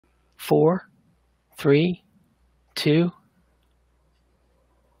4, 3, 2.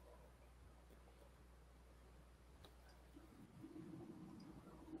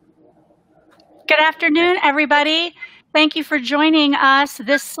 Good afternoon, everybody. Thank you for joining us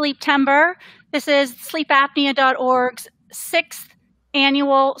this SLEEPtember. This is SleepApnea.org's 6th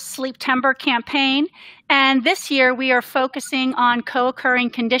annual SLEEPtember campaign. And this year we are focusing on co-occurring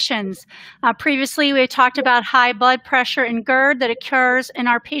conditions. Previously we talked about high blood pressure and GERD that occurs in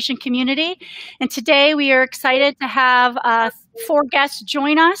our patient community. And today we are excited to have 4 guests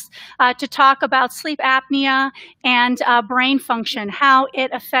join us to talk about sleep apnea and brain function, how it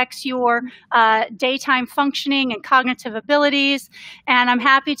affects your daytime functioning and cognitive abilities. And I'm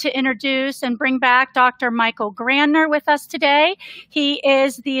happy to introduce and bring back Dr. Michael Grandner with us today. He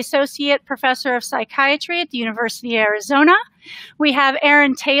is the Associate Professor of Psychiatry at the University of Arizona. We have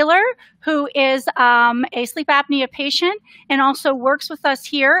Erin Taylor, who is a sleep apnea patient and also works with us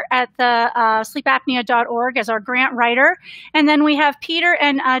here at the SleepApnea.org as our grant writer. And then we have Peter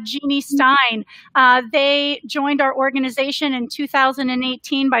and Jeanne Stein. They joined our organization in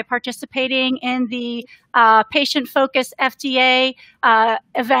 2018 by participating in the patient-focused FDA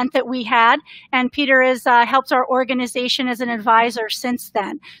event that we had. And Peter has helped our organization as an advisor since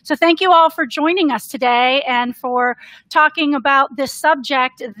then. So thank you all for joining us today and for talking about this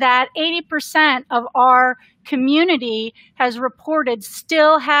subject that 80% of our community has reported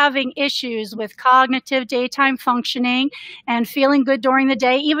still having issues with cognitive daytime functioning and feeling good during the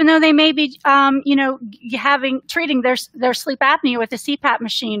day, even though they may be, treating their sleep apnea with a CPAP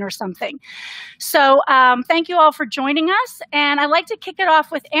machine or something. So thank you all for joining us. And I'd like to kick it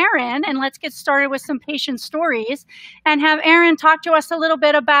off with Erin, and let's get started with some patient stories and have Erin talk to us a little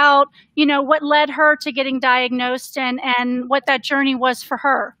bit about, what led her to getting diagnosed and what that journey was for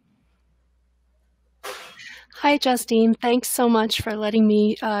her. Hi, Justine. Thanks so much for letting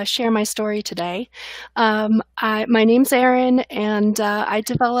me share my story today. My name's Erin, and I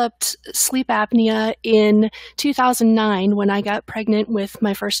developed sleep apnea in 2009 when I got pregnant with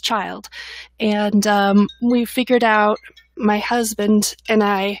my first child. And we figured out, my husband and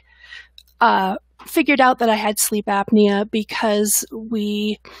I figured out that I had sleep apnea because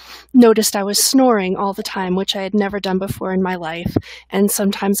we noticed I was snoring all the time, which I had never done before in my life. And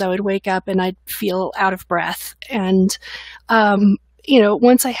sometimes I would wake up and I'd feel out of breath. And,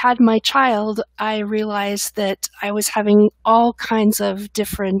 once I had my child, I realized that I was having all kinds of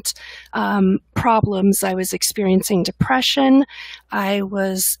different problems. I was experiencing depression. I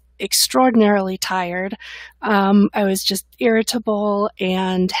was extraordinarily tired. I was just irritable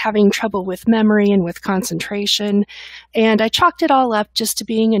and having trouble with memory and with concentration. And I chalked it all up just to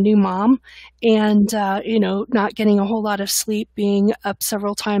being a new mom and, not getting a whole lot of sleep, being up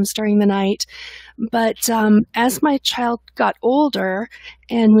several times during the night. But as my child got older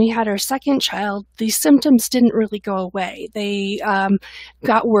and we had our second child, these symptoms didn't really go away. They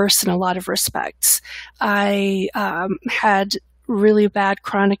got worse in a lot of respects. I had really bad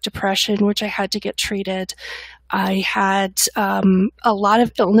chronic depression, which I had to get treated. I had a lot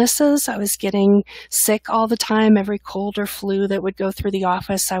of illnesses. I was getting sick all the time. Every cold or flu that would go through the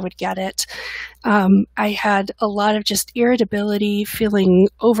office, I would get it. I had a lot of just irritability, feeling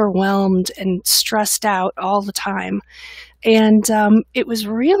overwhelmed and stressed out all the time. And it was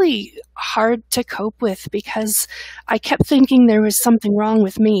really hard to cope with because I kept thinking there was something wrong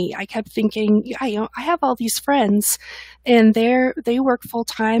with me. I kept thinking, I have all these friends and they work full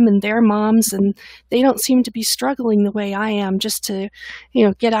time and they're moms and they don't seem to be struggling the way I am just to,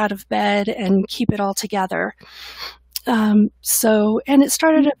 get out of bed and keep it all together. And it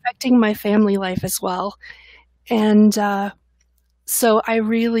started affecting my family life as well. And so I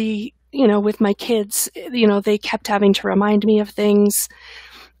really, with my kids, they kept having to remind me of things.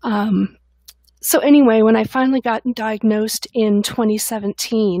 So anyway, when I finally got diagnosed in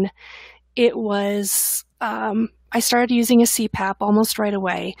 2017, it was, I started using a CPAP almost right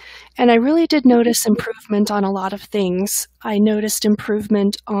away. And I really did notice improvement on a lot of things. I noticed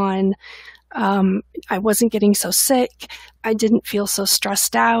improvement on, I wasn't getting so sick. I didn't feel so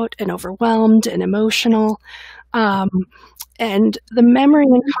stressed out and overwhelmed and emotional. And the memory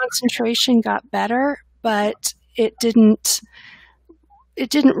and concentration got better, but it didn't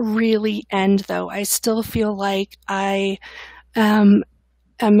really end though. I still feel like I am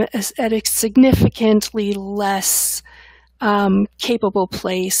at a significantly less capable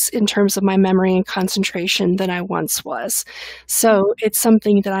place in terms of my memory and concentration than I once was. So it's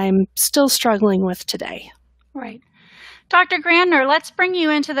something that I'm still struggling with today. Right. Dr. Grandner, let's bring you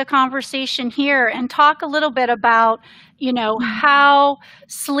into the conversation here and talk a little bit about, how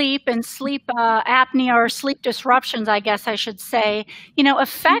sleep and sleep apnea or sleep disruptions, I guess I should say,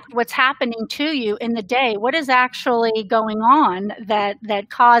 affect what's happening to you in the day. What is actually going on that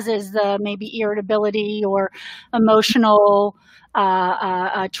causes the maybe irritability or emotional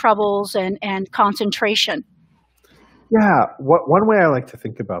troubles and concentration? Yeah, one way I like to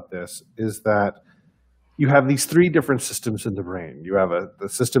think about this is that you have these three different systems in the brain. You have the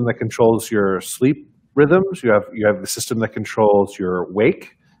system that controls your sleep rhythms, you have the system that controls your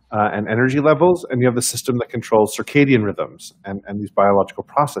wake and energy levels, and you have the system that controls circadian rhythms and these biological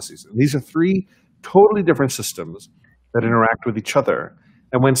processes. And these are three totally different systems that interact with each other.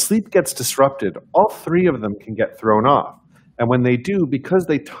 And when sleep gets disrupted, all three of them can get thrown off. And when they do, because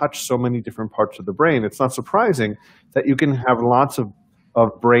they touch so many different parts of the brain, it's not surprising that you can have lots of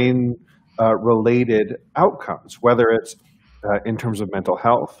brain related outcomes, whether it's in terms of mental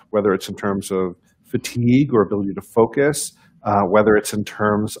health, whether it's in terms of fatigue or ability to focus, whether it's in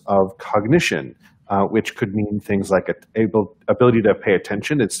terms of cognition, which could mean things like ability to pay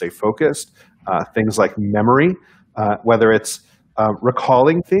attention and stay focused, things like memory, whether it's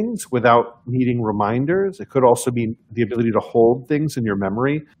recalling things without needing reminders. It could also mean the ability to hold things in your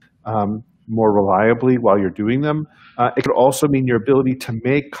memory more reliably while you're doing them. It could also mean your ability to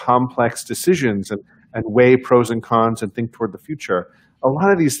make complex decisions and weigh pros and cons and think toward the future. A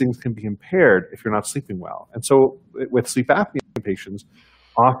lot of these things can be impaired if you're not sleeping well. And so with sleep apnea patients,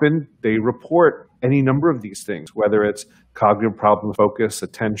 often they report any number of these things, whether it's cognitive problems, focus,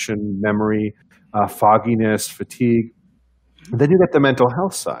 attention, memory, fogginess, fatigue. And then you get the mental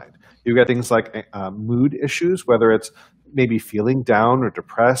health side. You get things like mood issues, whether it's maybe feeling down or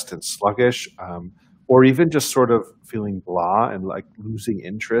depressed and sluggish, or even just sort of feeling blah and like losing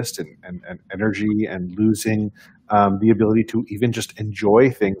interest and energy and losing the ability to even just enjoy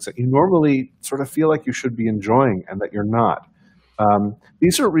things that you normally sort of feel like you should be enjoying and that you're not.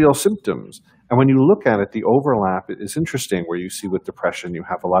 These are real symptoms. And when you look at it, the overlap is interesting, where you see with depression, you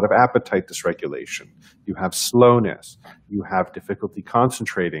have a lot of appetite dysregulation, you have slowness, you have difficulty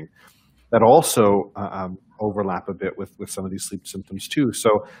concentrating. That also overlap a bit with some of these sleep symptoms too. So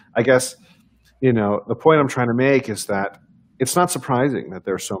I guess, the point I'm trying to make is that it's not surprising that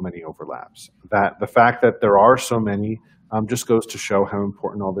there are so many overlaps. That the fact that there are so many just goes to show how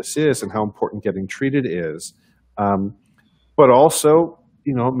important all this is and how important getting treated is. But also,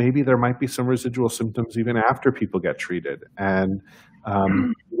 maybe there might be some residual symptoms even after people get treated. And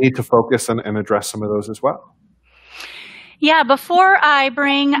we need to focus and address some of those as well. Yeah, before I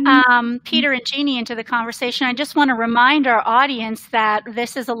bring Peter and Jeanne into the conversation, I just want to remind our audience that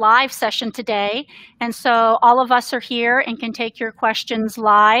this is a live session today. And so all of us are here and can take your questions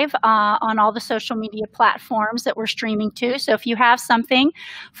live on all the social media platforms that we're streaming to. So if you have something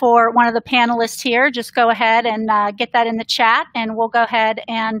for one of the panelists here, just go ahead and get that in the chat, and we'll go ahead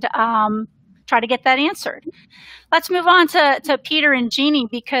and try to get that answered. Let's move on to Peter and Jeanne,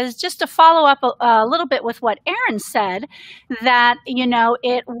 because just to follow up a little bit with what Erin said, that,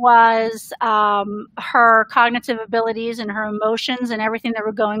 it was her cognitive abilities and her emotions and everything that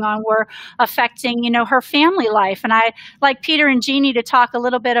were going on were affecting, her family life. And I like Peter and Jeanne to talk a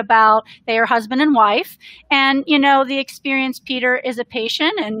little bit about, they are husband and wife, and, the experience. Peter is a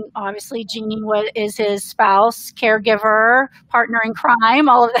patient, and obviously Jeanne is his spouse, caregiver, partner in crime,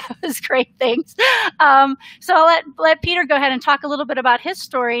 all of those great things. So I'll let Peter go ahead and talk a little bit about his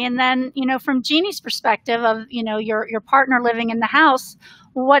story, and then, from Jeanne's perspective of, your partner living in the house,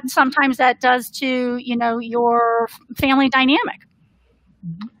 what sometimes that does to, your family dynamic.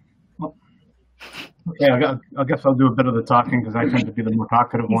 Well, okay, I guess I'll do a bit of the talking because I tend to be the more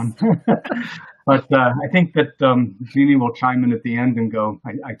talkative one. But I think that Jeanne will chime in at the end and go,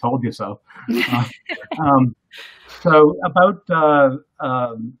 I told you so. So about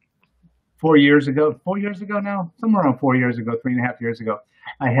 4 years ago now, somewhere around 4 years ago, 3.5 years ago,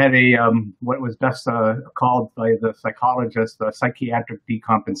 I had what was best called by the psychologist, psychiatric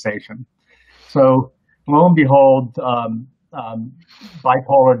decompensation. So lo and behold,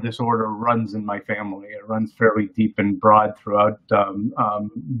 bipolar disorder runs in my family. It runs fairly deep and broad throughout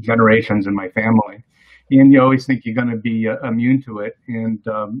generations in my family. And you always think you're going to be immune to it. And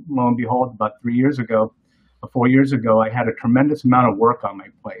lo and behold, about 4 years ago, I had a tremendous amount of work on my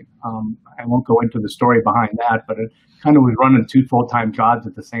plate. I won't go into the story behind that, but it kind of was running 2 full-time jobs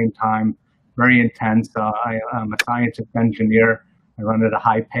at the same time, very intense. I'm a scientist engineer. I run at a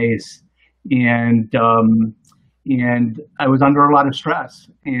high pace, and I was under a lot of stress.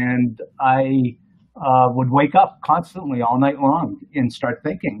 And I would wake up constantly all night long and start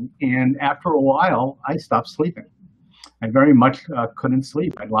thinking. And after a while, I stopped sleeping. I very much couldn't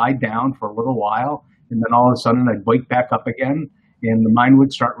sleep. I'd lie down for a little while, and then all of a sudden I'd wake back up again, and the mind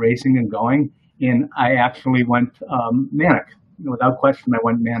would start racing and going, and I actually went manic. Without question, I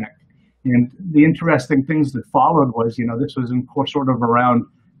went manic. And the interesting things that followed was, this was in sort of around,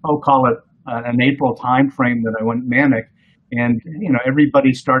 I'll call it an April time frame that I went manic. And,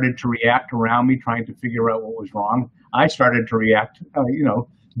 everybody started to react around me, trying to figure out what was wrong. I started to react,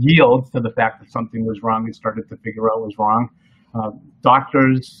 yield to the fact that something was wrong and started to figure out what was wrong.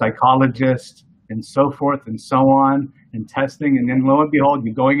 Doctors, psychologists, and so forth and so on, and testing. And then lo and behold,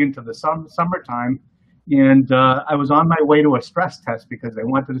 you're going into the summertime. And I was on my way to a stress test because I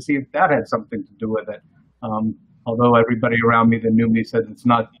wanted to see if that had something to do with it. Although everybody around me that knew me said it's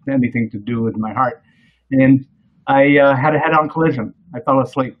not anything to do with my heart. And I had a head-on collision. I fell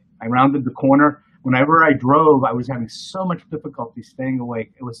asleep. I rounded the corner. Whenever I drove, I was having so much difficulty staying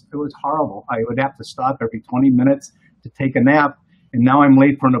awake. It was horrible. I would have to stop every 20 minutes to take a nap. And now I'm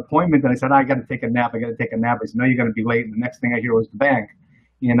late for an appointment. And I said, I got to take a nap. I got to take a nap. I said, no, you're going to be late. And the next thing I hear was the bank.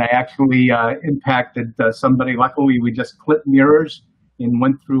 And I actually impacted somebody. Luckily, we just clipped mirrors and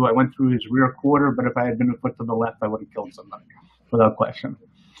I went through his rear quarter. But if I had been a foot to the left, I would have killed somebody without question.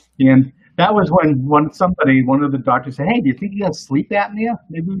 And that was when one of the doctors said, hey, do you think he has sleep apnea?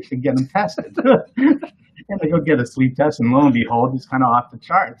 Maybe we should get him tested. And I go get a sleep test, and lo and behold, it's kind of off the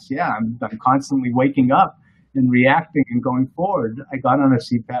charts. Yeah, I'm constantly waking up and reacting and going forward. I got on a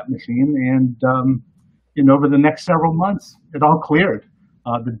CPAP machine, and over the next several months, it all cleared.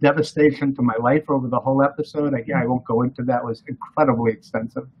 The devastation to my life over the whole episode, I won't go into that, was incredibly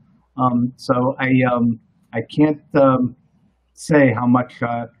extensive. So I can't say how much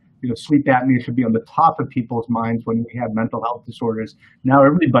sleep apnea should be on the top of people's minds when we have mental health disorders. Now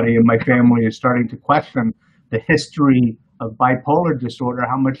everybody in my family is starting to question the history of bipolar disorder,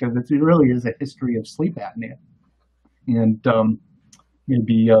 how much of it really is a history of sleep apnea. And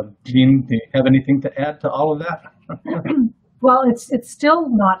maybe, Jeanne, do you have anything to add to all of that? Well, it's still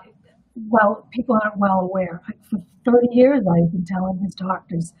not, people aren't well aware. For 30 years, I've been telling his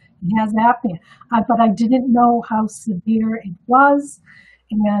doctors he has apnea, but I didn't know how severe it was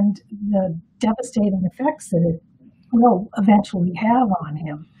and the devastating effects that it will eventually have on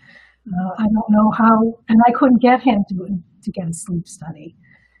him. I don't know how, and I couldn't get him to get a sleep study.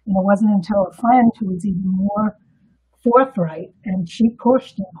 And it wasn't until a friend who was even more forthright, and she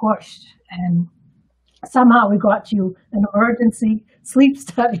pushed and pushed, and somehow we got you an emergency sleep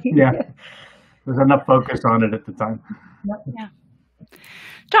study. Yeah, there's enough focus on it at the time. Yep. Yeah.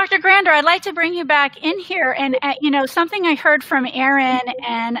 Dr. Grandner, I'd like to bring you back in here. And, something I heard from Erin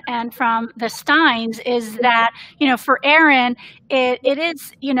and from the Steins is that, for Erin, it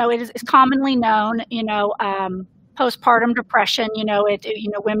is commonly known, postpartum depression,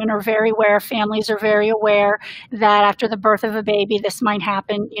 women are very aware, families are very aware that after the birth of a baby, this might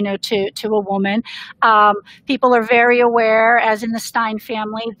happen, to a woman. People are very aware, as in the Stein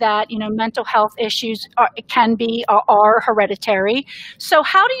family, that, mental health issues are hereditary. So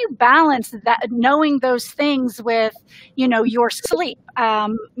how do you balance that, knowing those things with, your sleep?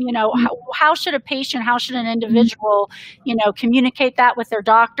 How should a patient, how should an individual, communicate that with their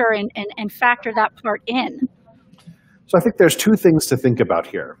doctor and factor that part in? So I think there's two things to think about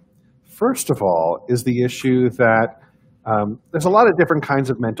here. First of all is the issue that there's a lot of different kinds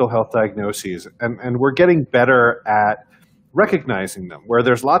of mental health diagnoses, and we're getting better at recognizing them, where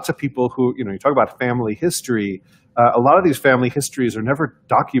there's lots of people who, you talk about family history, a lot of these family histories are never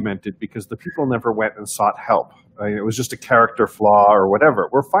documented because the people never went and sought help. It was just a character flaw or whatever.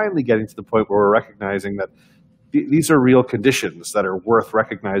 We're finally getting to the point where we're recognizing that these are real conditions that are worth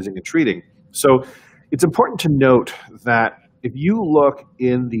recognizing and treating. So it's important to note that if you look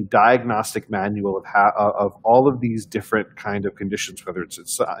in the diagnostic manual of all of these different kind of conditions, whether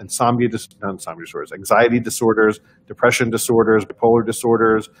it's anxiety disorders, depression disorders, bipolar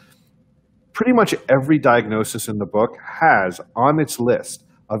disorders, pretty much every diagnosis in the book has on its list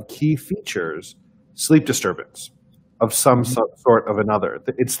of key features sleep disturbance of some sort of another.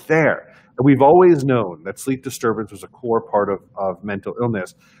 It's there. And we've always known that sleep disturbance was a core part of mental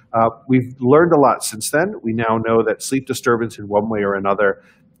illness. We've learned a lot since then. We now know that sleep disturbance in one way or another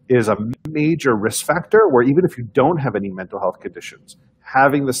is a major risk factor, where even if you don't have any mental health conditions,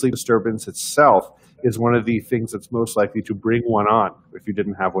 having the sleep disturbance itself is one of the things that's most likely to bring one on if you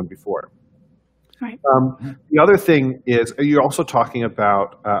didn't have one before. Right. The other thing is you're also talking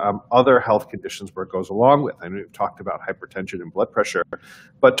about other health conditions where it goes along with. I know we've talked about hypertension and blood pressure,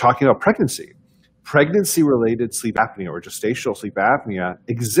 but talking about pregnancy. Pregnancy-related sleep apnea or gestational sleep apnea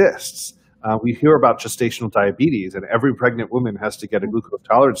exists. We hear about gestational diabetes, and every pregnant woman has to get a glucose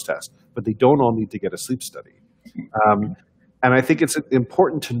tolerance test, but they don't all need to get a sleep study. And I think it's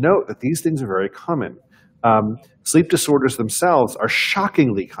important to note that these things are very common. Sleep disorders themselves are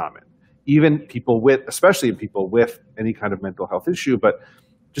shockingly common, even people with, especially in people with any kind of mental health issue, but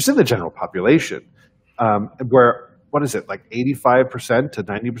just in the general population, where, what is it, like 85% to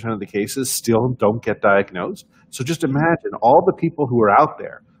 90% of the cases still don't get diagnosed. So just imagine all the people who are out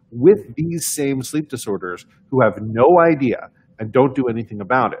there with these same sleep disorders who have no idea and don't do anything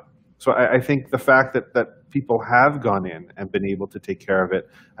about it. So I think the fact that people have gone in and been able to take care of it,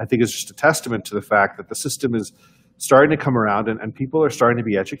 I think is just a testament to the fact that the system is starting to come around and people are starting to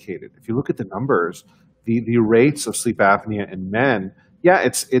be educated. If you look at the numbers, the rates of sleep apnea in men, yeah,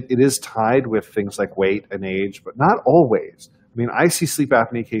 it is tied with things like weight and age, but not always. I mean, I see sleep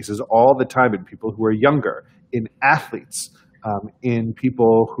apnea cases all the time in people who are younger, in athletes, in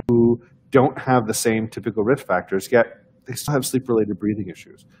people who don't have the same typical risk factors, yet they still have sleep-related breathing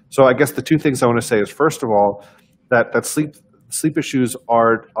issues. So I guess the two things I want to say is, first of all, that sleep issues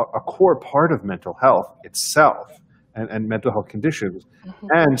are a core part of mental health itself and mental health conditions. Mm-hmm.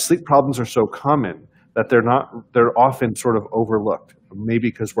 And sleep problems are so common that they're often sort of overlooked. Maybe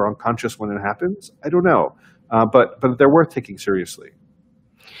because we're unconscious when it happens. I don't know. But they're worth taking seriously.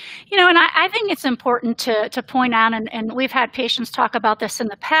 You know, and I think it's important to point out, and we've had patients talk about this in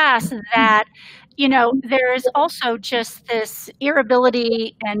the past, that, you know, there is also just this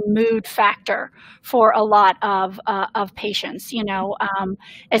irritability and mood factor for a lot of patients. You know,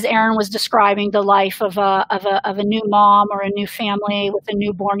 as Erin was describing the life of a new mom or a new family with a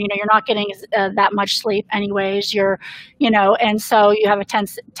newborn, you know, you're not getting that much sleep anyways. And so you have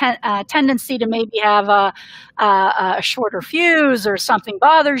a tendency to maybe have a shorter fuse, or something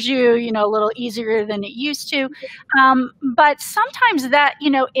bothers you, you know, a little easier than it used to. But sometimes that, you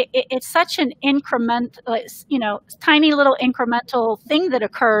know, it's such an tiny little incremental thing that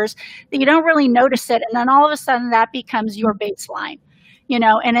occurs that you don't really notice it. And then all of a sudden that becomes your baseline, you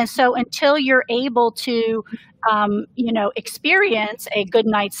know, and so until you're able to, experience a good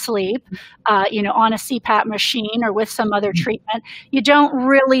night's sleep, on a CPAP machine or with some other treatment, you don't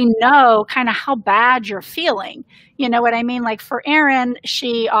really know kind of how bad you're feeling. You know what I mean? Like for Erin,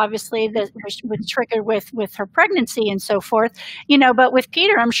 she obviously was triggered with her pregnancy and so forth, you know, but with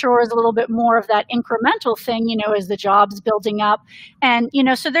Peter, I'm sure is a little bit more of that incremental thing, you know, as the job's building up. And, you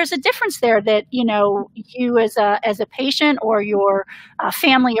know, so there's a difference there that, you know, you as a patient or your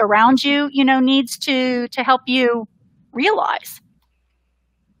family around you, you know, needs to help you realize.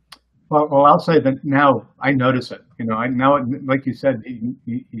 Well, I'll say that now I notice it. You know, now, like you said,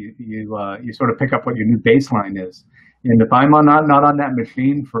 you sort of pick up what your new baseline is. And if I'm not on that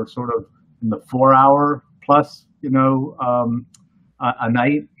machine for sort of the 4 hour plus, you know, a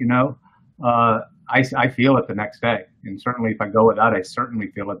night, you know, I feel it the next day. And certainly if I go without, I certainly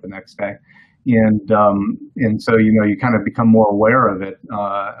feel it the next day. And so, you know, you kind of become more aware of it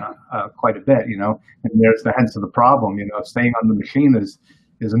quite a bit, you know, and there's the hence of the problem. You know, staying on the machine is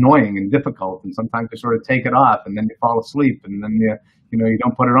annoying and difficult, and sometimes you sort of take it off and then you fall asleep, and then you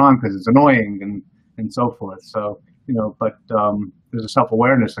don't put it on because it's annoying and so forth. So, you know, but there's a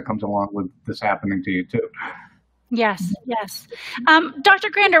self-awareness that comes along with this happening to you too. Yes. Dr.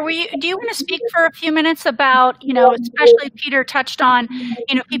 Grandner, do you want to speak for a few minutes about, you know, especially Peter touched on,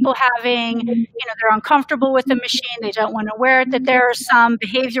 you know, people having, you know, they're uncomfortable with the machine, they don't want to wear it, that there are some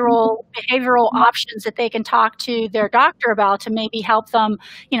behavioral options that they can talk to their doctor about to maybe help them.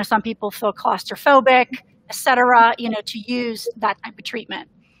 You know, some people feel claustrophobic, et cetera, you know, to use that type of treatment.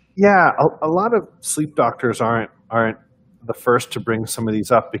 Yeah, a lot of sleep doctors aren't the first to bring some of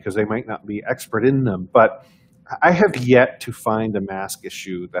these up because they might not be expert in them, but I have yet to find a mask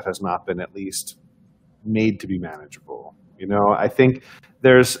issue that has not been at least made to be manageable. You know, I think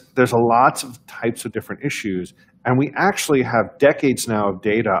there's a lots of types of different issues, and we actually have decades now of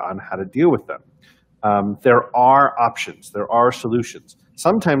data on how to deal with them. There are options. There are solutions.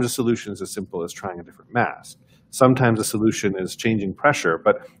 Sometimes a solution is as simple as trying a different mask. Sometimes a solution is changing pressure,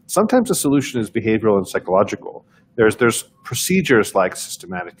 but sometimes a solution is behavioral and psychological. There's procedures like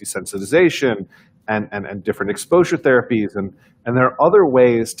systematic desensitization and different exposure therapies, and there are other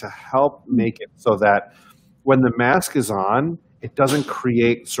ways to help make it so that when the mask is on, it doesn't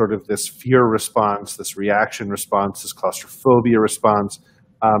create sort of this fear response, this reaction response, this claustrophobia response.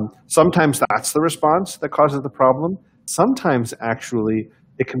 Sometimes that's the response that causes the problem. Sometimes actually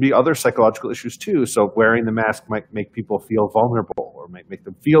it can be other psychological issues too. So wearing the mask might make people feel vulnerable, or might make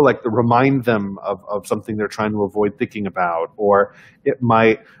them feel like remind them of something they're trying to avoid thinking about, or it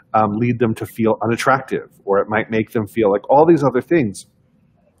might lead them to feel unattractive, or it might make them feel like all these other things.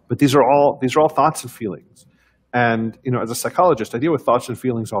 But these are all thoughts and feelings. And, you know, as a psychologist, I deal with thoughts and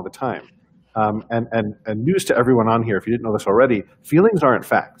feelings all the time. And news to everyone on here, if you didn't know this already, feelings aren't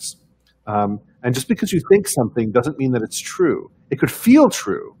facts. And just because you think something doesn't mean that it's true. It could feel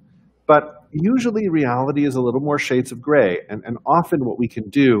true, but usually reality is a little more shades of gray. And often what we can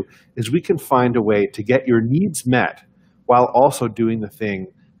do is we can find a way to get your needs met while also doing the thing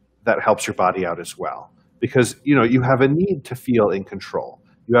that helps your body out as well. Because you have a need to feel in control.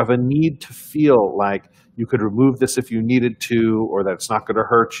 You have a need to feel like you could remove this if you needed to, or that it's not going to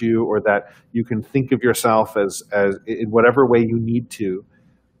hurt you, or that you can think of yourself as in whatever way you need to,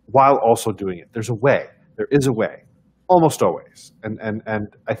 while also doing it. There's a way. There is a way, almost always. And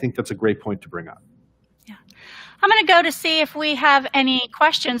I think that's a great point to bring up. Yeah. I'm going to go to see if we have any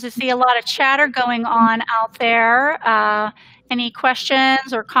questions. I see a lot of chatter going on out there. Any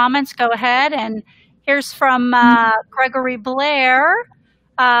questions or comments? Go ahead. And here's from Gregory Blair.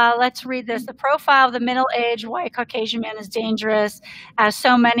 Let's read this. The profile of the middle-aged white Caucasian man is dangerous, as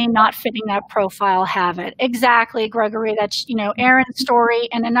so many not fitting that profile have it. Exactly, Gregory. That's Erin's story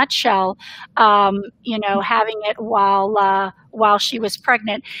in a nutshell. Having it while she was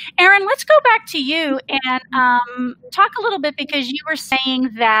pregnant. Erin, let's go back to you and talk a little bit, because you were saying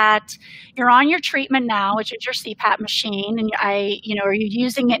that you're on your treatment now, which is your CPAP machine, and are you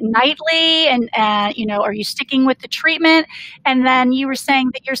using it nightly, and are you sticking with the treatment? And then you were saying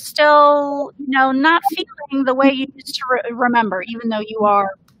that you're still not feeling the way you used to remember, even though you are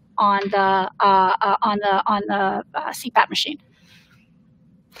on the CPAP machine.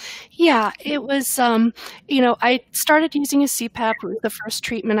 Yeah, it was, I started using a CPAP with the first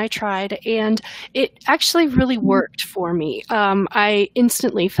treatment I tried, and it actually really worked for me. I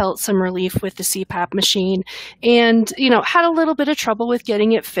instantly felt some relief with the CPAP machine, and, had a little bit of trouble with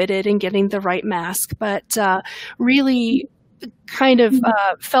getting it fitted and getting the right mask, but really kind of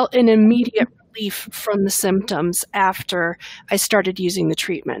felt an immediate relief from the symptoms after I started using the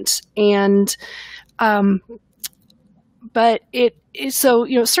treatment. And but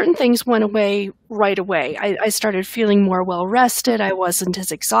certain things went away right away. I started feeling more well-rested. I wasn't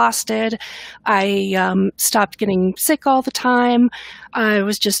as exhausted. I stopped getting sick all the time. I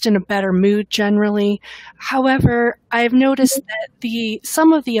was just in a better mood generally. However, I've noticed that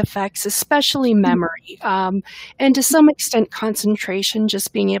some of the effects, especially memory, and to some extent concentration,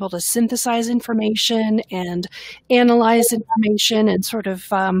 just being able to synthesize information and analyze information and sort of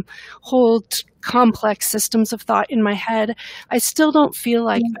hold complex systems of thought in my head, I still don't feel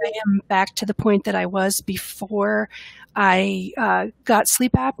like I am back to the point that I was before I got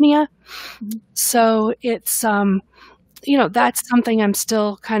sleep apnea. So it's, that's something I'm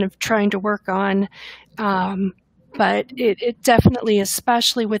still kind of trying to work on. But it definitely,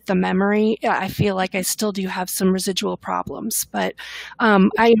 especially with the memory, I feel like I still do have some residual problems. But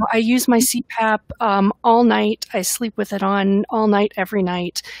I use my CPAP all night. I sleep with it on all night, every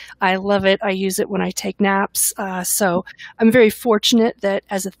night. I love it. I use it when I take naps. So I'm very fortunate that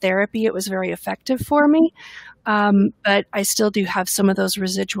as a therapy, it was very effective for me. But I still do have some of those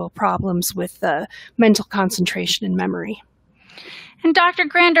residual problems with mental concentration and memory. And Dr.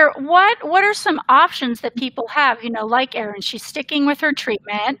 Grandner, what are some options that people have? Like Erin, she's sticking with her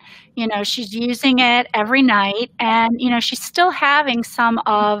treatment. She's using it every night, and she's still having some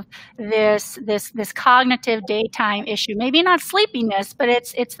of this cognitive daytime issue. Maybe not sleepiness, but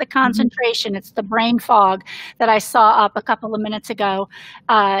it's the concentration, it's the brain fog that I saw up a couple of minutes ago,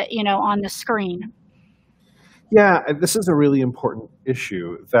 on the screen. Yeah, this is a really important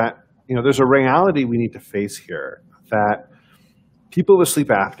issue that there's a reality we need to face here, that people with sleep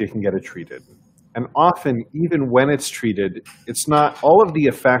apnea can get it treated. And often, even when it's treated, it's not, all of the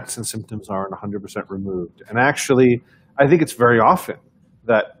effects and symptoms aren't 100% removed. And actually, I think it's very often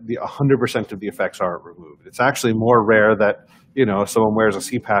that the 100% of the effects aren't removed. It's actually more rare that, someone wears a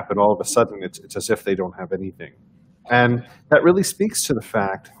CPAP and all of a sudden it's as if they don't have anything. And that really speaks to the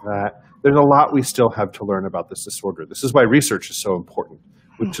fact that there's a lot we still have to learn about this disorder. This is why research is so important,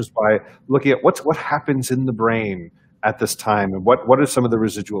 which is why looking at what happens in the brain at this time, and what are some of the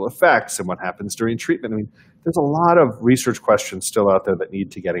residual effects, and what happens during treatment. I mean, there's a lot of research questions still out there that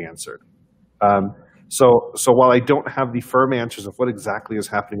need to get answered. So while I don't have the firm answers of what exactly is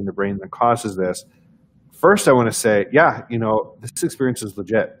happening in the brain that causes this, first I want to say, this experience is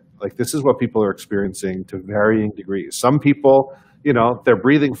legit. Like, this is what people are experiencing to varying degrees. Some people, they're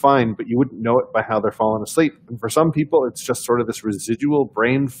breathing fine, but you wouldn't know it by how they're falling asleep. And for some people, it's just sort of this residual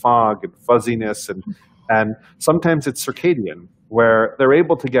brain fog and fuzziness, and sometimes it's circadian, where they're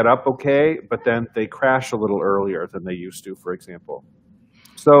able to get up okay, but then they crash a little earlier than they used to, for example.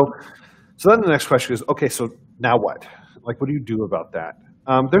 So then the next question is, okay, so now what? Like, what do you do about that?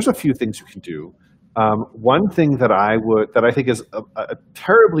 There's a few things you can do. One thing that I think is a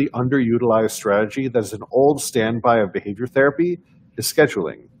terribly underutilized strategy that is an old standby of behavior therapy is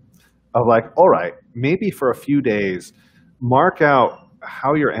scheduling. Of like, all right, maybe for a few days, mark out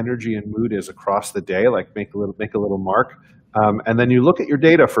how your energy and mood is across the day, like make a little mark. And then you look at your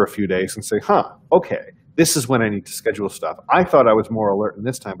data for a few days and say, okay, this is when I need to schedule stuff. I thought I was more alert in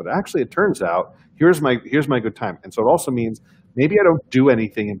this time, but actually it turns out here's my good time. And so it also means maybe I don't do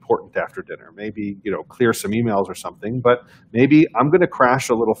anything important after dinner. Maybe, clear some emails or something, but maybe I'm going to crash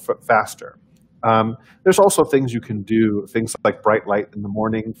a little faster. There's also things you can do, things like bright light in the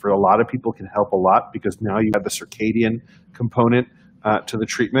morning for a lot of people can help a lot because now you have the circadian component to the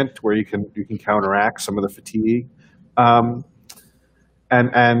treatment where you can counteract some of the fatigue.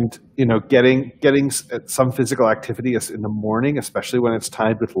 And getting some physical activity in the morning, especially when it's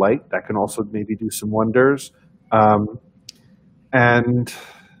tied with light, that can also maybe do some wonders. And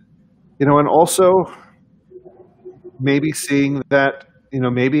also maybe seeing that,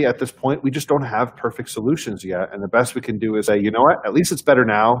 maybe at this point we just don't have perfect solutions yet, and the best we can do is say, you know what, at least it's better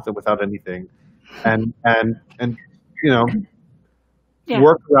now than without anything, and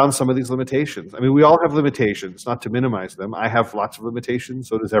work around some of these limitations. I mean, we all have limitations, not to minimize them. I have lots of limitations,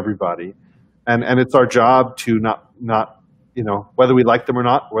 so does everybody. And it's our job to not whether we like them or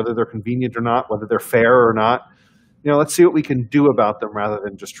not, whether they're convenient or not, whether they're fair or not, let's see what we can do about them rather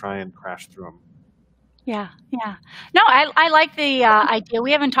than just try and crash through them. Yeah. No, I like the idea.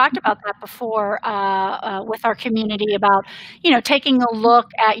 We haven't talked about that before with our community about, taking a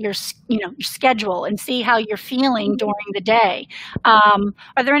look at your schedule and see how you're feeling during the day.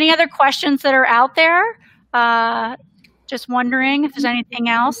 Are there any other questions that are out there? Just wondering if there's anything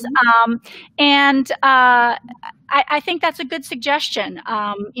else. I think that's a good suggestion,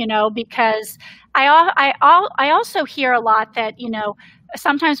 because I also hear a lot that,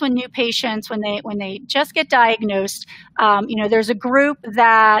 sometimes when new patients, when they just get diagnosed, there's a group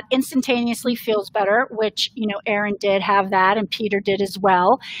that instantaneously feels better, which, Erin did have that and Peter did as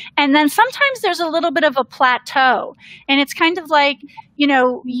well. And then sometimes there's a little bit of a plateau, and it's kind of like, you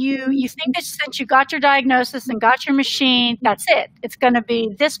think that since you got your diagnosis and got your machine, that's it. It's going to be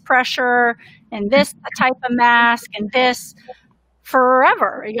this pressure and this type of mask and this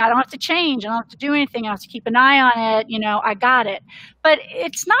forever. I don't have to change. I don't have to do anything. I have to keep an eye on it. I got it. But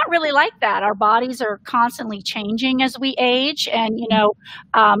it's not really like that. Our bodies are constantly changing as we age. And,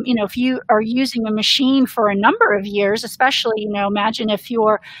 if you are using a machine for a number of years, especially, imagine if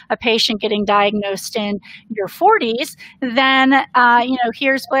you're a patient getting diagnosed in your 40s, then,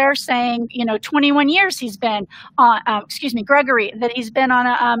 here's Blair saying, 21 years he's been on, Gregory, that he's been on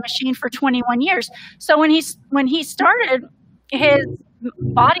a machine for 21 years. So when he started, his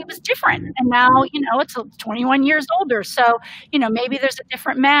body was different, and now it's 21 years older, so maybe there's a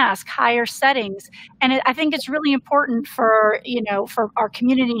different mask, higher settings, and I think it's really important for our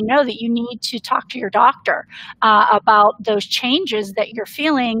community to know that you need to talk to your doctor about those changes that you're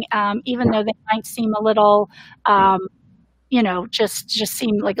feeling, even though they might seem a little just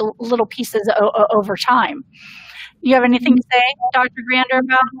seem like little pieces over time. You have anything to say, Dr. Grandner,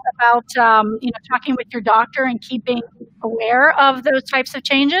 about talking with your doctor and keeping aware of those types of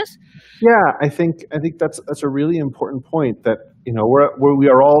changes? Yeah, I think that's a really important point. That we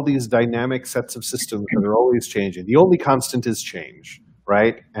are all these dynamic sets of systems that are always changing. The only constant is change,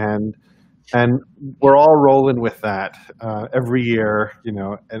 right? And we're all rolling with that every year,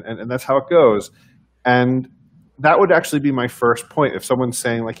 and that's how it goes. And that would actually be my first point. If someone's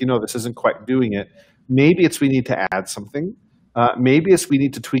saying like, this isn't quite doing it. Maybe it's we need to add something. Maybe it's we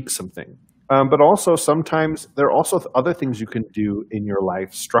need to tweak something. But also sometimes there are also other things you can do in your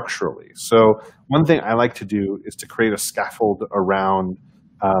life structurally. So one thing I like to do is to create a scaffold around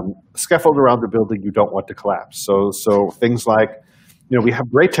the building you don't want to collapse. So things like, we have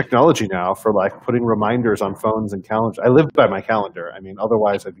great technology now for like putting reminders on phones and calendars. I live by my calendar. I mean,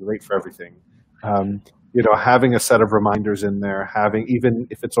 otherwise I'd be late for everything. Having a set of reminders in there, even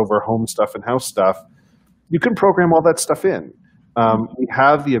if it's over home stuff and house stuff, you can program all that stuff in. We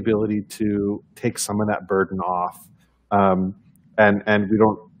have the ability to take some of that burden off, and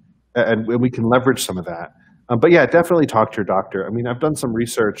we can leverage some of that. But yeah, definitely talk to your doctor. I mean, I've done some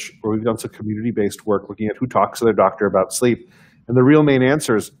research where we've done some community-based work looking at who talks to their doctor about sleep, and the real main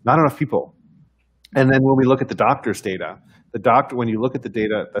answer is not enough people. And then when we look at the doctor's data, when you look at the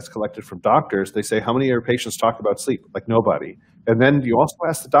data that's collected from doctors, they say, how many of your patients talk about sleep? Like nobody. And then you also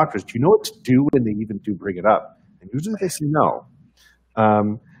ask the doctors, do you know what to do when they even do bring it up? And usually they say no,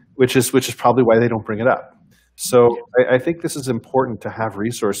 which is probably why they don't bring it up. So I think this is important to have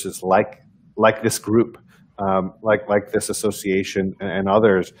resources like this group like this association and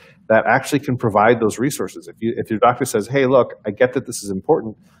others that actually can provide those resources. If your doctor says, "Hey, look, I get that this is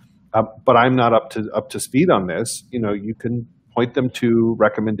important, but I'm not up to speed on this," you can point them to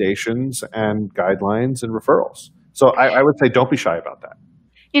recommendations and guidelines and referrals. So I would say don't be shy about that.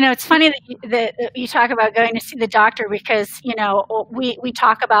 It's funny that you talk about going to see the doctor because, we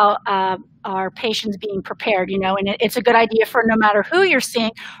talk about our patients being prepared, and it's a good idea for no matter who you're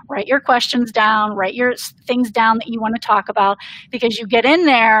seeing, write your questions down, write your things down that you want to talk about, because you get in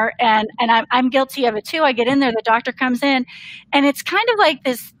there, and I'm guilty of it too. I get in there, the doctor comes in, and it's kind of like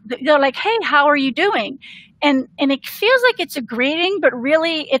this, they're like, "Hey, how are you doing?" And it feels like it's a greeting, but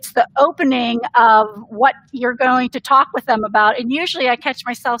really it's the opening of what you're going to talk with them about. And usually I catch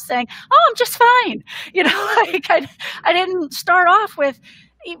myself saying, "Oh, I'm just fine." Like I didn't start off with,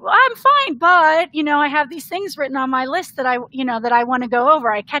 "I'm fine, but, I have these things written on my list that I want to go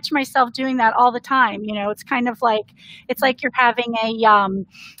over." I catch myself doing that all the time. It's kind of like, it's like you're having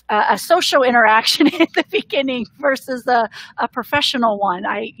a social interaction at the beginning versus a professional one.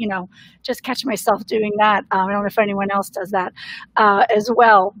 I just catch myself doing that. I don't know if anyone else does that as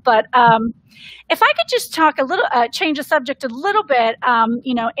well. But if I could just talk a little, change the subject a little bit.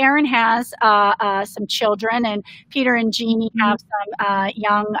 Erin has some children, and Peter and Jeanne have some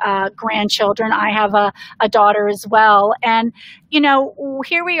young grandchildren. I have a daughter as well. And,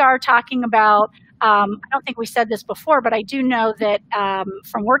 here we are talking about, I don't think we said this before, but I do know that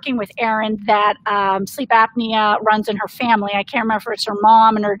from working with Erin that sleep apnea runs in her family. I can't remember if it's her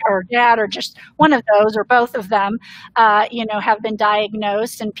mom and her dad, or just one of those, or both of them, have been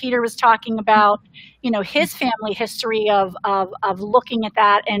diagnosed. And Peter was talking about, his family history of looking at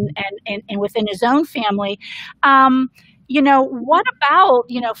that and within his own family. What about,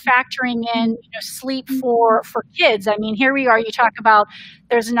 factoring in, sleep for kids? I mean, here we are, you talk about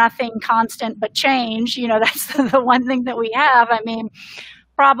there's nothing constant but change. That's the one thing that we have. I mean,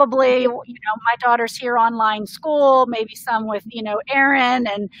 probably, my daughter's here online school, maybe some with, Erin,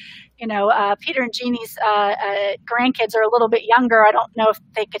 and, Peter and Jeannie's grandkids are a little bit younger. I don't know if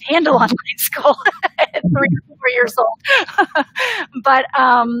they could handle online school at 3 or 4 years old. But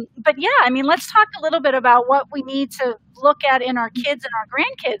yeah, I mean, let's talk a little bit about what we need to look at in our kids and our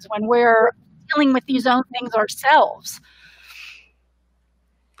grandkids when we're dealing with these own things ourselves.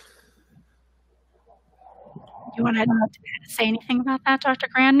 You want to say anything about that, Dr.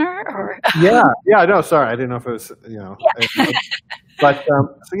 Grandner? Or Yeah. No, sorry, I didn't know if it was, Yeah. But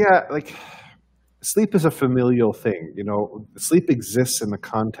so yeah, like sleep is a familial thing. Sleep exists in the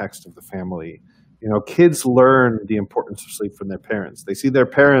context of the family. Kids learn the importance of sleep from their parents. They see their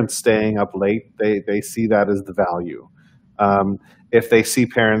parents staying up late. They see that as the value. If they see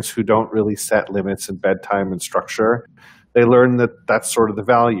parents who don't really set limits in bedtime and structure, they learn that that's sort of the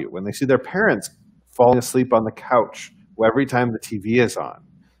value. When they see their parents falling asleep on the couch every time the TV is on,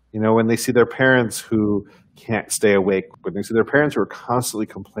 when they see their parents who can't stay awake, when they see their parents who are constantly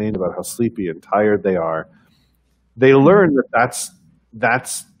complaining about how sleepy and tired they are, they learn that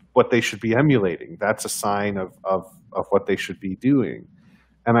that's what they should be emulating. That's a sign of what they should be doing.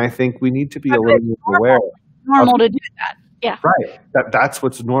 And I think we need to be a little more aware. Normal to do that. Yeah. Right. That's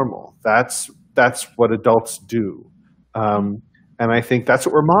what's normal. That's what adults do. And I think that's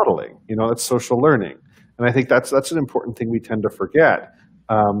what we're modeling. It's social learning. And I think that's an important thing we tend to forget.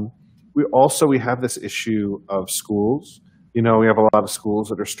 We have this issue of schools. We have a lot of schools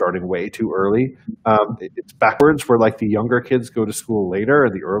that are starting way too early. It's backwards, where like the younger kids go to school later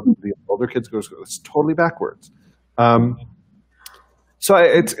and the older kids go to school. It's totally backwards. So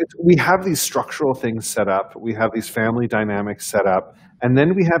we have these structural things set up. We have these family dynamics set up. And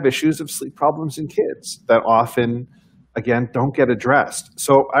then we have issues of sleep problems in kids that often, again, don't get addressed.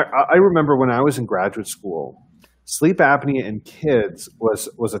 So I remember when I was in graduate school, sleep apnea in kids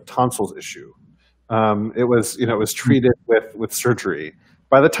was a tonsils issue. It was treated with surgery.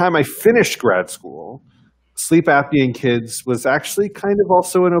 By the time I finished grad school, sleep apnea in kids was actually kind of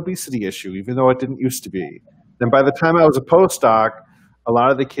also an obesity issue, even though it didn't used to be. Then by the time I was a postdoc, a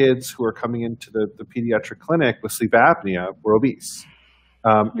lot of the kids who were coming into the pediatric clinic with sleep apnea were obese.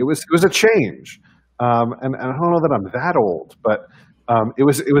 It was a change. And I don't know that I'm that old, but it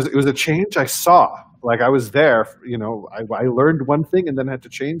was a change I saw. Like I was there, I learned one thing and then had to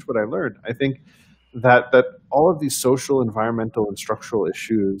change what I learned. I think that all of these social, environmental, and structural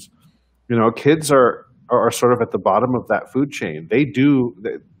issues, kids are sort of at the bottom of that food chain. They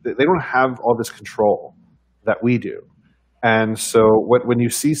don't have all this control that we do. And so when you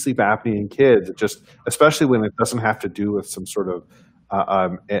see sleep apnea in kids, it just, especially when it doesn't have to do with some sort of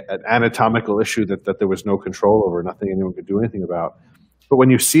an anatomical issue that there was no control over, nothing anyone could do anything about. But when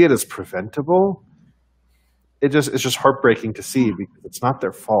you see it as preventable, it's just heartbreaking to see because it's not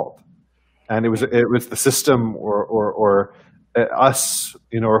their fault, and it was the system or us,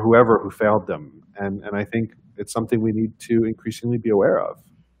 or whoever who failed them, and I think it's something we need to increasingly be aware of.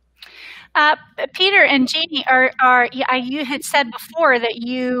 Peter and Jeanne, you had said before that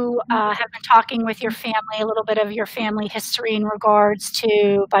you have been talking with your family, a little bit of your family history in regards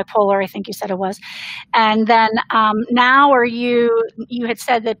to bipolar, I think you said it was. And then now you had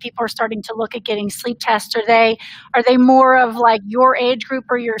said that people are starting to look at getting sleep tests. Are they more of like your age group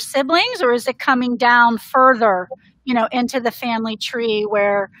or your siblings, or is it coming down further, into the family tree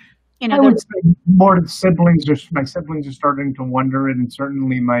where, I would say more to siblings. My siblings are starting to wonder it, and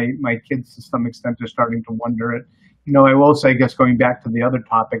certainly my kids to some extent are starting to wonder it. I will say, I guess going back to the other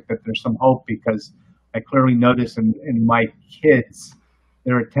topic, that there's some hope because I clearly notice in my kids,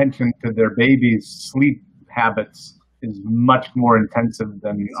 their attention to their babies' sleep habits is much more intensive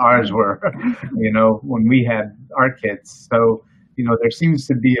than ours were, when we had our kids. So, there seems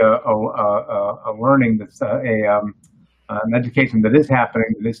to be a learning that's an education that is happening,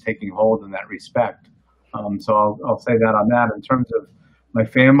 that is taking hold in that respect. So I'll say that on that. In terms of my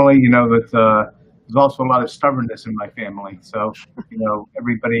family, there's also a lot of stubbornness in my family. So,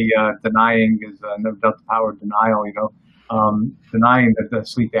 everybody denying is no doubt the power of denial, denying that the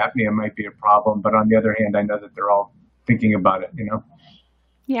sleep apnea might be a problem. But on the other hand, I know that they're all thinking about it,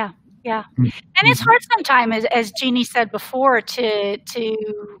 Yeah. Yeah. And it's hard sometimes, as Jeanne said before, to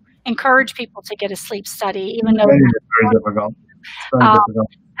encourage people to get a sleep study, even though it's very difficult.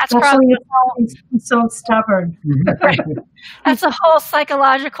 That's probably so stubborn. Right. That's a whole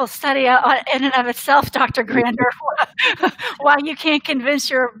psychological study in and of itself, Dr. Grandner, why you can't convince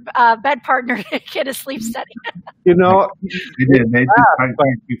your bed partner to get a sleep study. They did. They tried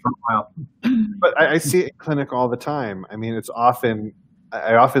to for a while. But I see it in clinic all the time. I mean,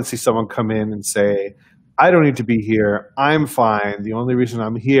 I often see someone come in and say, I don't need to be here. I'm fine. The only reason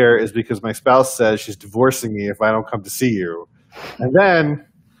I'm here is because my spouse says she's divorcing me if I don't come to see you. And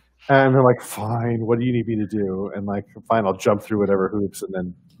they're like, fine, what do you need me to do? And like, fine, I'll jump through whatever hoops and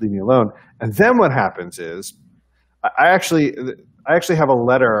then leave me alone. And then what happens is I actually have a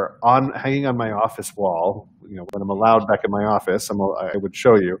letter hanging on my office wall, when I'm allowed back in my office, I would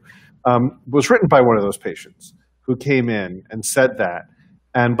show you, was written by one of those patients who came in and said that.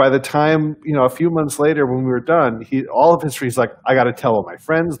 And by the time, a few months later when we were done, all of history is like, I got to tell all my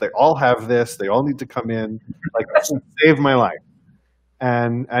friends, they all have this, they all need to come in, like, this saved my life.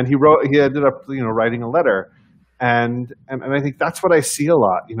 And he ended up, writing a letter. And I think that's what I see a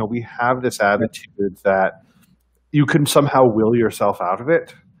lot. We have this attitude that you can somehow will yourself out of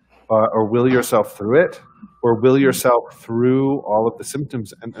it, or will yourself through it, or will yourself through all of the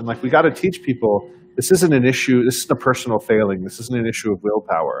symptoms. And like, we got to teach people, this isn't an issue. This isn't a personal failing. This isn't an issue of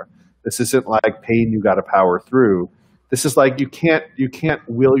willpower. This isn't like pain you got to power through. This is like, you can't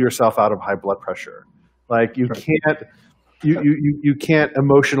will yourself out of high blood pressure. Like you can't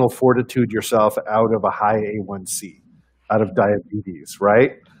emotional fortitude yourself out of a high A1C, out of diabetes,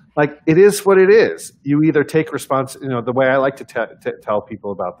 right? Like, it is what it is. You either take the way I like to tell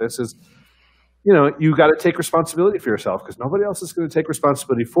people about this is, you got to take responsibility for yourself because nobody else is going to take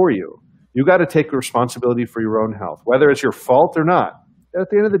responsibility for you. You got to take responsibility for your own health, whether it's your fault or not. At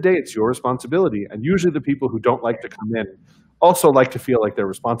the end of the day, it's your responsibility. And usually the people who don't like to come in also like to feel like they're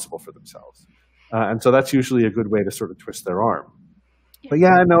responsible for themselves. And so that's usually a good way to sort of twist their arm. But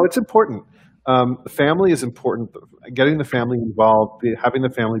yeah, no, it's important. The family is important. Getting the family involved, having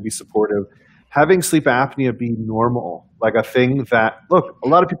the family be supportive, having sleep apnea be normal, like a thing that, look, a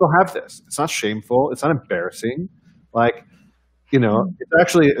lot of people have this. It's not shameful. It's not embarrassing. Like,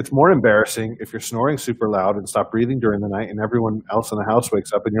 it's more embarrassing if you're snoring super loud and stop breathing during the night and everyone else in the house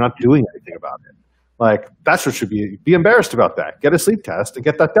wakes up and you're not doing anything about it. Like, that's what should be embarrassed about that. Get a sleep test and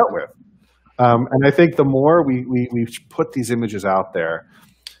get that dealt with. And I think the more we put these images out there,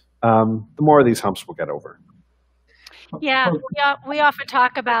 the more of these humps we'll get over. Yeah, we often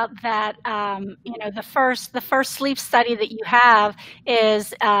talk about that. The first sleep study that you have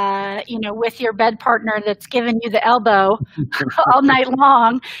is, with your bed partner that's giving you the elbow all night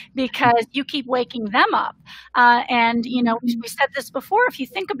long because you keep waking them up. And we said this before. If you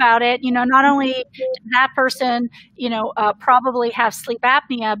think about it, not only did that person, probably have sleep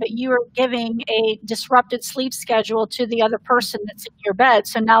apnea, but you are giving a disrupted sleep schedule to the other person that's in your bed.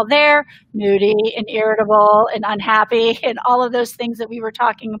 So now they're moody and irritable and unhappy and all of those things that we were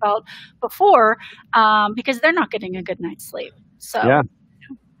talking about before, because they're not getting a good night's sleep. So, yeah.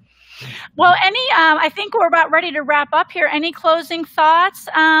 Well, I think we're about ready to wrap up here. Any closing thoughts,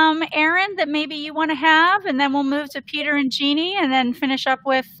 Erin, that maybe you want to have? And then we'll move to Peter and Jeanne and then finish up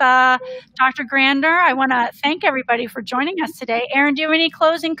with Dr. Grandner. I want to thank everybody for joining us today. Erin, do you have any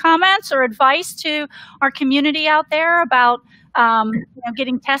closing comments or advice to our community out there about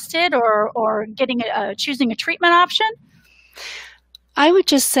getting tested or choosing a treatment option? I would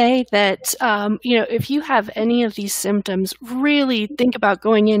just say that, if you have any of these symptoms, really think about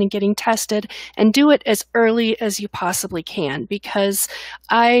going in and getting tested and do it as early as you possibly can, because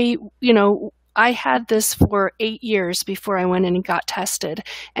I had this for 8 years before I went in and got tested.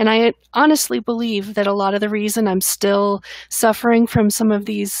 And I honestly believe that a lot of the reason I'm still suffering from some of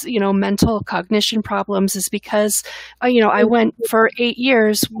these, mental cognition problems is because, I went for 8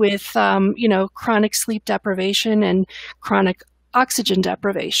 years with, chronic sleep deprivation and chronic oxygen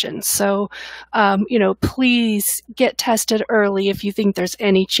deprivation. So, please get tested early if you think there's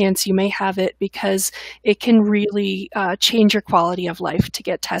any chance you may have it, because it can really change your quality of life to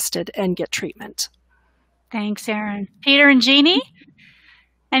get tested and get treatment. Thanks, Erin. Peter and Jeanne,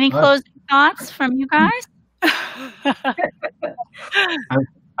 any closing thoughts from you guys?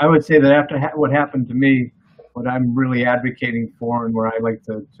 I would say that after what happened to me, what I'm really advocating for, and where I like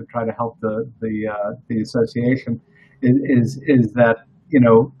to try to help the association, is that,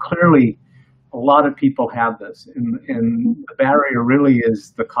 clearly a lot of people have this, and the barrier really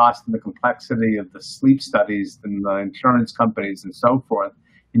is the cost and the complexity of the sleep studies and the insurance companies and so forth.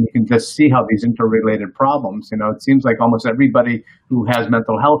 And you can just see how these interrelated problems, it seems like almost everybody who has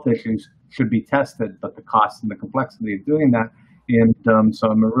mental health issues should be tested, but the cost and the complexity of doing that. And so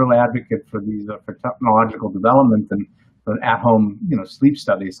I'm a real advocate for these, for technological development and for at-home, sleep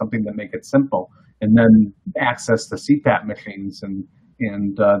studies, something that make it simple. And then access to CPAP machines, and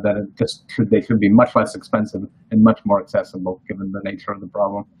that they should be much less expensive and much more accessible given the nature of the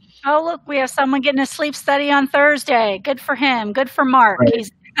problem. Oh, look, we have someone getting a sleep study on Thursday. Good for him. Good for Mark. Right. He's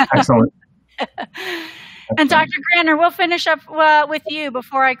Excellent. And Dr. Grandner, we'll finish up with you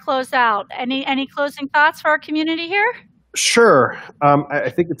before I close out. Any closing thoughts for our community here? Sure. I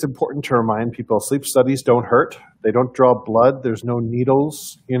think it's important to remind people sleep studies don't hurt. They don't draw blood. There's no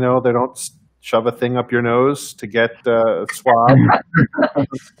needles. They don't shove a thing up your nose to get a swab.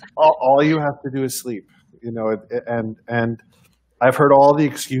 all you have to do is sleep, and I've heard all the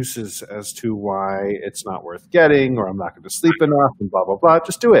excuses as to why it's not worth getting, or I'm not going to sleep enough, and blah, blah, blah.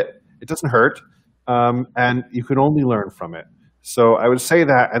 Just do it. It doesn't hurt. And you can only learn from it. So I would say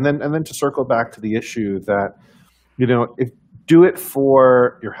that, and then to circle back to the issue that, do it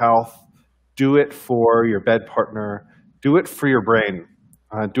for your health, do it for your bed partner, do it for your brain.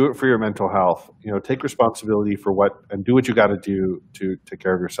 Do it for your mental health. Take responsibility for and do what you got to do to take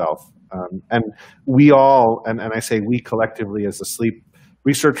care of yourself. And we all, and I say we collectively as a sleep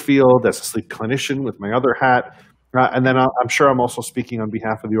research field, as a sleep clinician with my other hat, and then I'm sure I'm also speaking on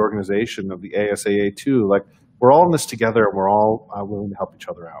behalf of the organization of the ASAA too. Like, we're all in this together, and we're all willing to help each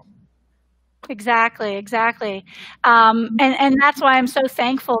other out. Exactly. And that's why I'm so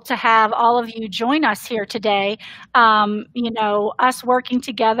thankful to have all of you join us here today. Us working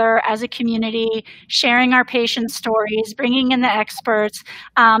together as a community, sharing our patient stories, bringing in the experts.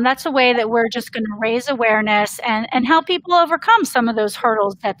 That's a way that we're just going to raise awareness and help people overcome some of those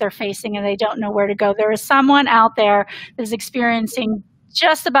hurdles that they're facing and they don't know where to go. There is someone out there that is experiencing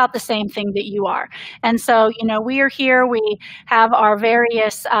just about the same thing that you are. And so, we are here. We have our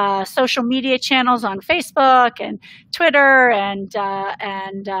various social media channels on Facebook and Twitter and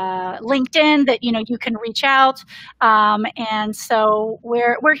LinkedIn that, you can reach out. And so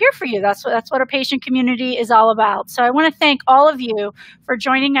we're here for you. That's what our patient community is all about. So I want to thank all of you for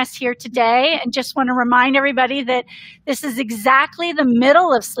joining us here today, and just want to remind everybody that this is exactly the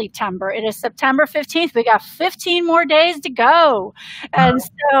middle of SLEEPtember. It is September 15th. We got 15 more days to go. And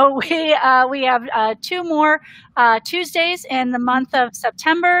so we have 2 more Tuesdays in the month of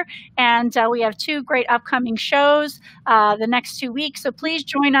September, and we have 2 great upcoming shows the next 2 weeks. So please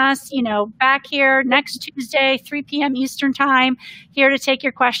join us, back here next Tuesday, 3 p.m. Eastern Time, here to take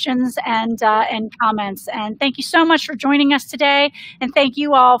your questions and comments. And thank you so much for joining us today, and thank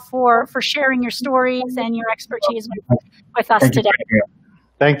you all for sharing your stories and your expertise with us today.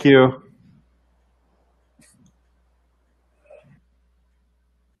 Thank you.